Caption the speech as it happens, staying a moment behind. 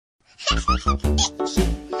Hickory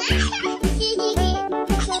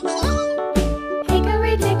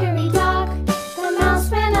dickory dock, the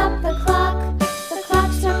mouse ran up the clock. The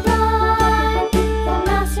clock struck one, the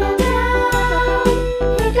mouse ran down.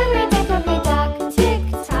 Hickory dickory dock, tick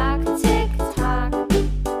tock, tick tock.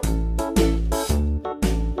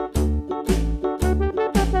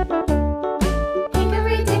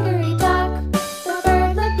 Hickory dickory dock, the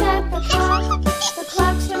bird looked at the clock. The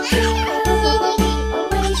clock struck two,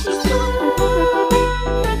 away she flew.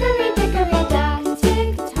 Hickory dickory dock,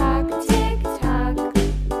 tick tock, tick tock.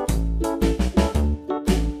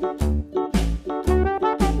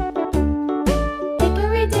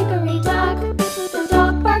 Hickory dickory dock, the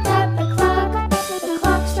dog barked at the clock. The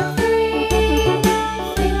clock struck three,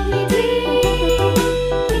 fiddly-dee.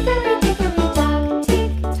 Hickory dickory dock,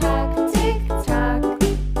 tick tock, tick tock.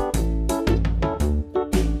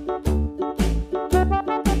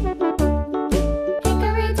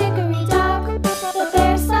 Hickory dickory dock, the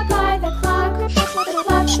bear sat by the clock. The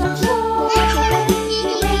clock struck four, he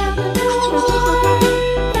ran out the door.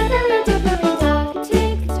 Hickory dickory dock,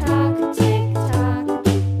 tick tock, tick tock.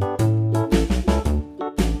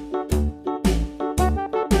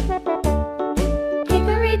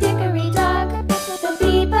 Hickory dickory dock, the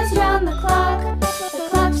bee buzzed round the clock. The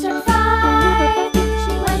clock struck five,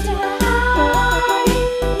 she went to her hive.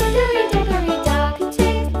 Hickory dickory dock,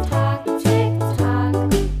 tick tock, tick tock.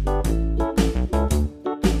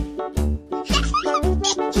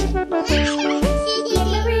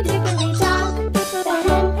 Hickory dickory dock, the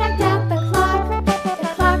hen pecked at the clock. The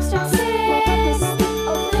clock struck six,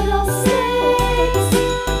 oh fiddlesticks.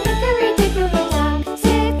 Hickory dickory dock,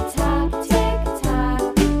 tick tock, tick tock.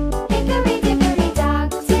 Hickory dickory dock,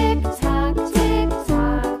 tick tock, tick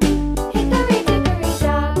tock. Hickory dickory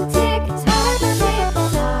dock, tick tock, tick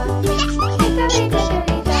tock. Hickory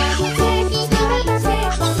dickory dock, tick tock, tick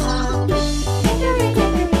tock. Hickory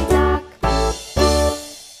dickory dock.